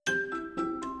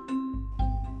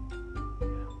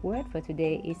word for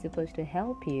today is supposed to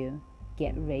help you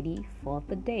get ready for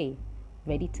the day,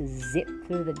 ready to zip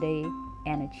through the day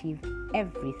and achieve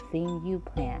everything you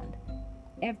planned.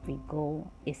 Every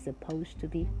goal is supposed to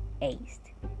be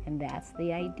aced, and that's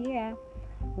the idea.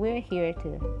 We're here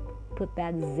to put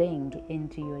that zing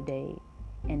into your day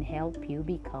and help you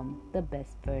become the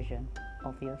best version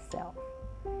of yourself.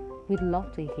 We'd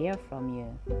love to hear from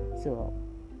you. So,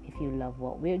 if you love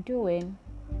what we're doing,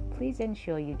 please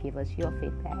ensure you give us your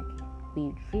feedback.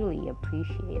 We truly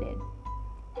appreciate it.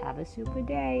 Have a super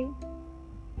day.